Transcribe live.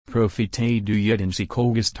Profite du Yedinci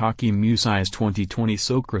Kogustaki Mucize 2020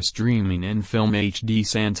 sokro streaming en film HD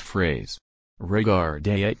sans phrase.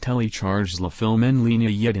 Regardez et télécharge le film en ligne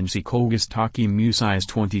Yedinci Kogustaki Mucize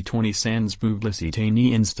 2020 sans publicité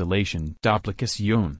ni installation d'application.